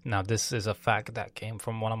created. Now, this is a fact that came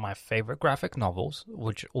from one of my favorite graphic novels,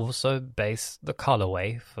 which also based the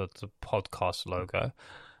colorway for the podcast logo,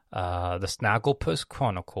 the Snagglepuss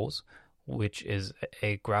Chronicles, which is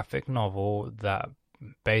a graphic novel that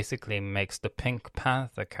basically makes the Pink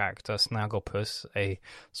Panther character Snagglepuss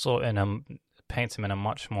paints him in a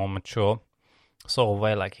much more mature sort of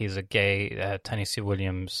way, like he's a gay Tennessee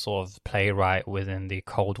Williams sort of playwright within the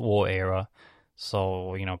Cold War era.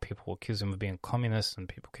 So, people accuse him of being communist and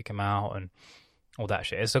people kick him out and all that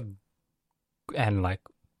shit. And like,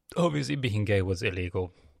 obviously being gay was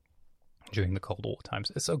illegal during the Cold War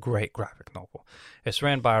times. It's a great graphic novel. It's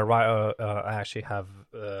written by a writer. I actually have,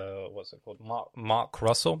 what's it called? Mark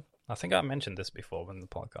Russell. I think I mentioned this before in the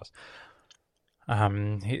podcast.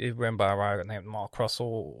 He's written by a writer named Mark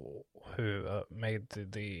Russell, who made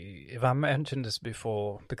the. If I mentioned this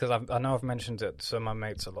before, because I know I've mentioned it to my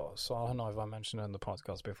mates a lot, so I don't know if I mentioned it in the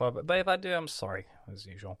podcast before, but if I do, I'm sorry, as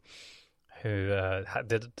usual. Who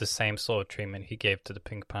did the same sort of treatment he gave to the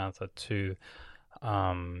Pink Panther to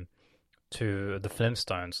the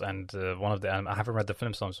Flintstones, and one of the I haven't read the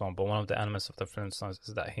Flintstones one, but one of the elements of the Flintstones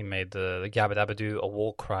is that he made the Yabba Dabba Doo a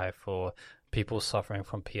war cry for people suffering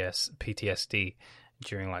from PTSD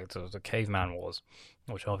during like the caveman wars,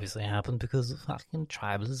 which obviously happened because of fucking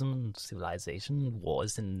tribalism and civilization,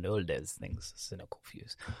 wars, and all those things. Cynical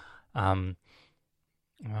views.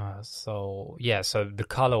 So the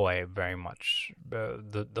colorway very much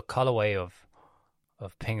the colorway of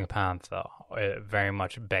Pink Panther very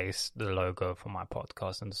much based the logo for my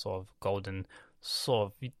podcast, and the sort of golden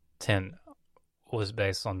sort of tint was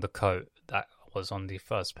based on the coat that was on the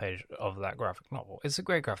first page of that graphic novel. It's a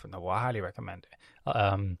great graphic novel. I highly recommend it.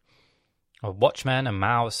 Watchmen and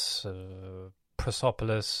Mouse,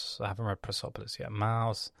 Persepolis. I haven't read Persepolis yet.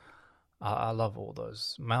 Mouse. I love all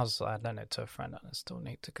those. Mouse, I lent it to a friend and I still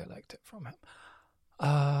need to collect it from him.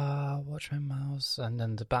 Watchmen, Mouse, and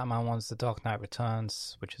then the Batman one's The Dark Knight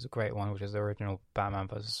Returns, which is a great one, which is the original Batman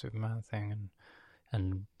versus Superman thing,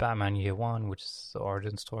 and Batman Year One, which is the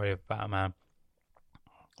origin story of Batman,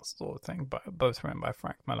 sort of thing, but both written by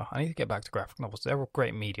Frank Miller. I need to get back to graphic novels. They're a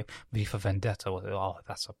great medium. V for Vendetta,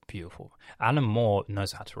 that's a beautiful. Alan Moore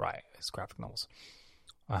knows how to write his graphic novels.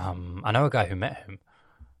 I know a guy who met him,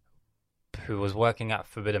 who was working at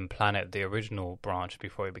Forbidden Planet, the original branch,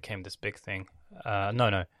 before he became this big thing.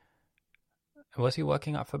 No. Was he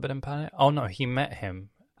working at Forbidden Planet? Oh, no, he met him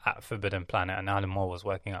at Forbidden Planet, and Alan Moore was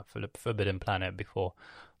working at Forbidden Planet before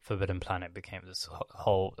Forbidden Planet became this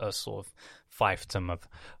whole sort of fiefdom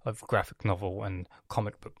of graphic novel and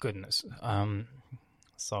comic book goodness.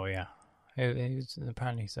 So, yeah.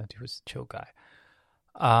 Apparently he said he was a chill guy.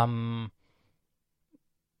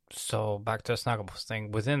 So back to the Snagglepuss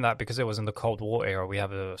thing. Within that, because it was in the Cold War era, we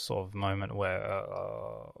have a sort of moment where,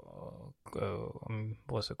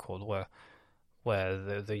 what's it called? Where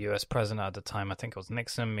the U.S. president at the time, I think it was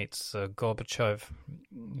Nixon, meets Gorbachev,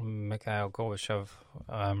 Mikhail Gorbachev,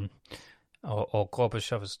 or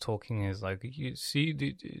Gorbachev is talking. Is like, you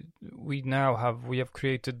see, we have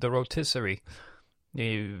created the rotisserie.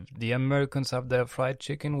 The Americans have their fried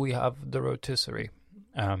chicken. We have the rotisserie.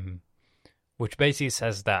 Which basically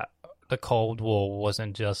says that the Cold War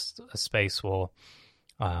wasn't just a space war,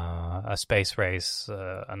 a space race,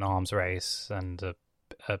 an arms race, and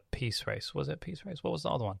a peace race. Was it a peace race? What was the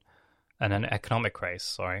other one? And an economic race,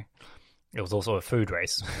 sorry. It was also a food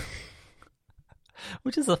race.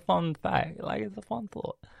 Which is a fun fact. Like, it's a fun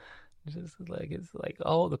thought. It's like,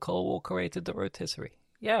 oh, the Cold War created the rotisserie.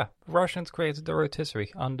 Yeah, Russians created the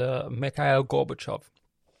rotisserie under Mikhail Gorbachev.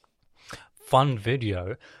 Fun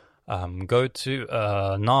video. Go to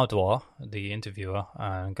Nardwar, the interviewer,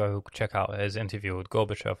 and go check out his interview with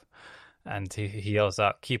Gorbachev. And he yells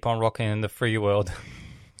out, "Keep on rocking in the free world,"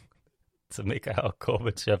 to Mikhail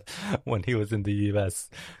Gorbachev when he was in the US.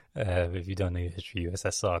 If you don't know history,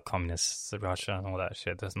 USSR, communist Russia, and all that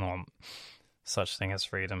shit, there's no such thing as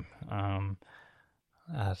freedom.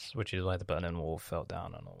 Which is why the Berlin Wall fell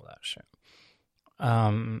down and all that shit.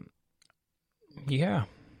 Yeah.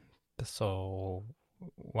 So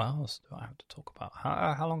what else do I have to talk about?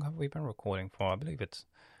 How long have we been recording for? I believe it's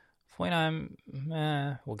 49.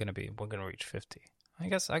 We're gonna reach 50. I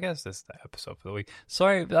guess this is the episode for the week.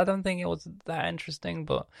 Sorry, I don't think it was that interesting,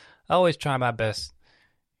 but I always try my best.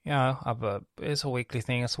 You know, it's a weekly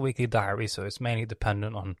thing. It's a weekly diary, so it's mainly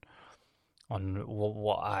dependent on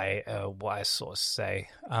what I sort of say.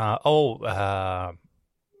 I've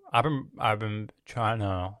been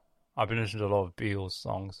listening to a lot of Beatles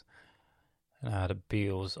songs, and I had a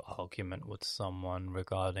Beatles argument with someone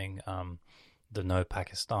regarding the No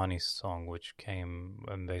Pakistani song, which came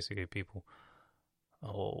and basically people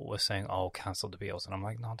were saying, "Oh, cancel the Beatles," and I'm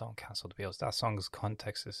like, "No, don't cancel the Beatles. That song's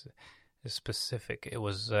context is specific.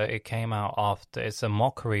 It came out after. It's a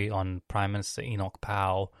mockery on Prime Minister Enoch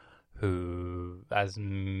Powell, who, I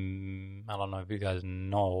don't know if you guys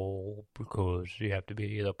know, because you have to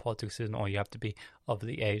be either politics or you have to be of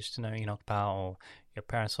the age to know Enoch Powell, or your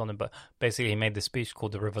parents on it. But basically, he made this speech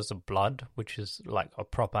called "The Rivers of Blood," which is like a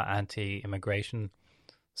proper anti-immigration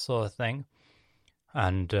sort of thing.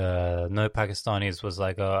 And No Pakistanis was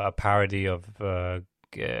like a parody of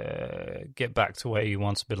Get Back to Where You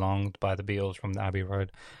Once Belonged by the Beatles from the Abbey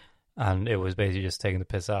Road. And it was basically just taking the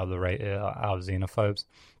piss out of out of xenophobes.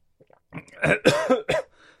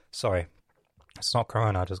 Sorry, it's not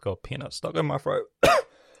corona. I just got a peanut stuck in my throat.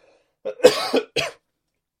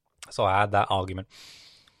 So I had that argument,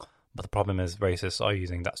 but the problem is racists are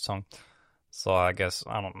using that song. So I guess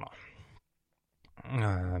I don't know.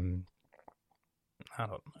 I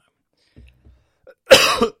don't know.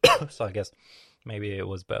 So I guess maybe it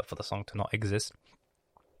was better for the song to not exist.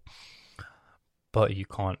 But you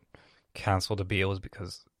can't cancel the Beatles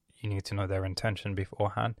because you need to know their intention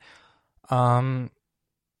beforehand.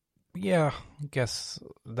 Yeah, I guess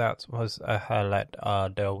that was a highlight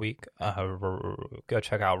the week. Go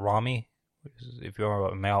check out Rami, if you're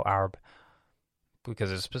a male Arab,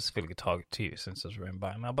 because it's specifically targeted to you since it's written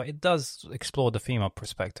by a male, but it does explore the female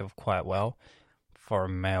perspective quite well for a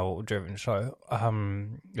male-driven show.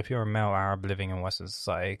 If you're a male Arab living in Western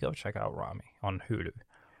society, go check out Rami on Hulu.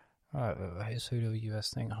 Is Hulu a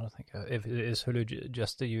US thing? I don't think. If is Hulu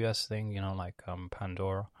just a US thing, you know, like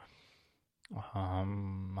Pandora. I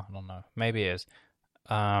don't know. Maybe it is.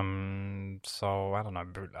 So I don't know.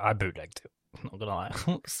 I bootlegged it. Not gonna lie.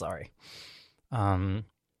 Sorry.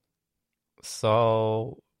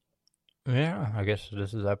 So yeah, I guess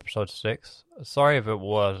this is episode 6. Sorry if it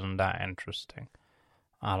wasn't that interesting.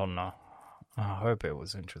 I don't know. I hope it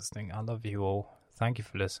was interesting. I love you all. Thank you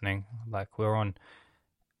for listening. Like, we're on.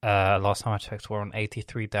 Last time I checked, we're on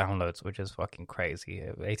 83 downloads, which is fucking crazy.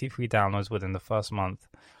 83 downloads within the first month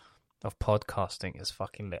of podcasting is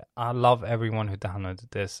fucking lit. I love everyone who downloaded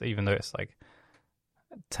this, even though it's like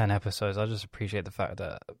 10 episodes. I just appreciate the fact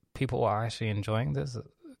that people are actually enjoying this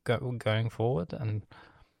going forward, and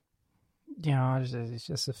you know, it's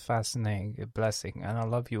just a fascinating blessing, and I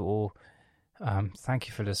love you all. Thank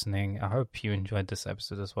you for listening. I hope you enjoyed this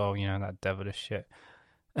episode as well. You know, that devilish shit.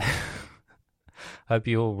 Hope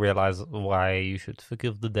you all realize why you should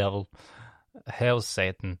forgive the devil. Hail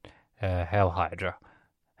Satan, hail Hydra,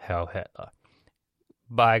 hail Hitler.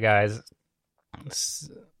 Bye, guys.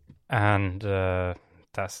 And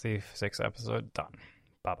that's the 6th episode done.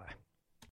 Bye-bye.